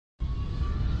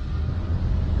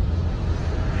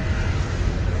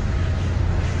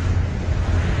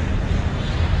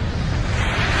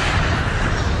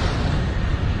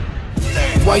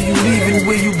Why you leaving?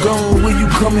 Where you going? Where you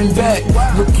coming back?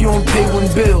 Look, you don't pay one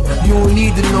bill, you don't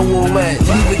need to know all that.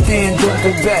 Leave it there and don't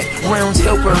go back. Rounds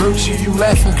help her hurt you, you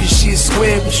laughing cause she a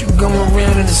square, but you going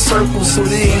around in a circle, so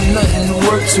there ain't nothing to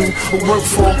work to or work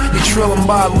for. You're trailing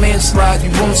by a landslide,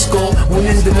 you won't score. When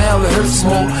in denial it hurts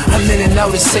more. I'm in and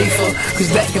out, it's safer,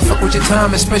 cause that can fuck with your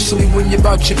time, especially when you're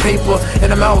about your paper.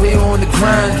 And I'm out here on the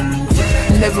grind.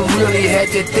 Never really had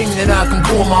that thing that I can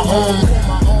call my own.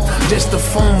 Just a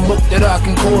phone book that I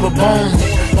can call a bone.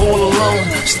 All alone,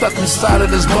 stuck inside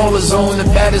of this baller zone. The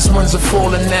baddest ones are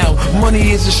falling now.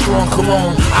 Money is a strong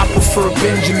cologne. I prefer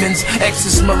Benjamins.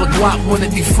 Exes smell a Glock, wanna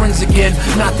be friends again.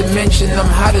 Not to mention I'm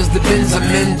hot as the Benz I'm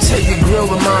in. Tell your girl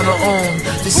I'm on her own.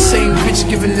 The same bitch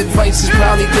giving advice is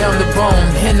probably down the bone.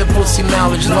 And the pussy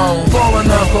knowledge long. Ballin'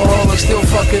 alcoholic, still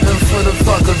fucking them for the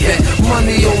fuck of it.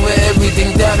 Money over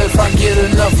everything, down if I get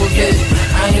enough of it.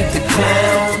 I ain't the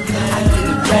clown, I get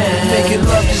it down. Making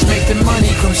love, just make the money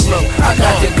come slow. I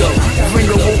got to go.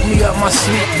 Ringo woke me up my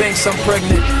sleep, Banks, I'm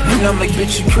pregnant. And I'm like,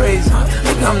 bitch, you crazy.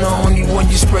 Like I'm the only one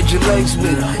you spread your legs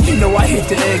with. You know I hate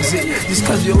the exit, just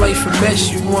cause your life a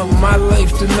mess. You want my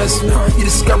life to mess with.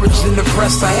 You're discouraged and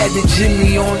depressed, I had the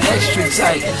Jimmy on extra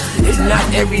tight. It's not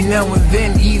every now and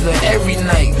then either, every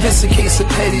night. That's a case of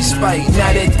petty spite.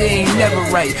 Now that they ain't never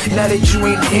right. Now that you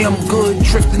ain't here, I'm good.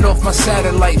 Drifting off my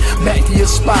satellite, back to your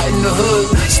spot in the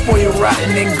hood. Spoiled,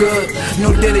 rotten and good.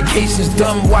 No dedication's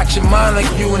dumb. Watching mine like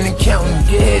you an accountant.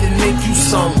 Get ahead and make you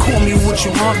some. Call me what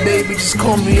you want, baby. Just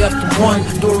call me after one.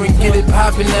 Door and get it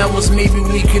poppin' hours. Maybe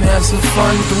we can have some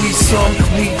fun. Threesome,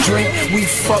 we drink, we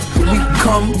fuck, we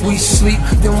come, we sleep,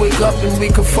 then wake up and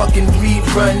make a fucking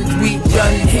rerun. We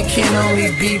done. It can only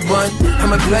be one.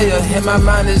 I'm a player and my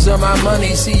mind is on my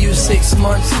money. See you 6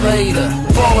 months later.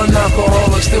 Ballin'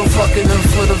 alcoholic, still fucking them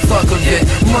for the fuck of it.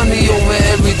 Money over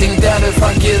everything, down if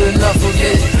I get enough of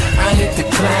it. I hit the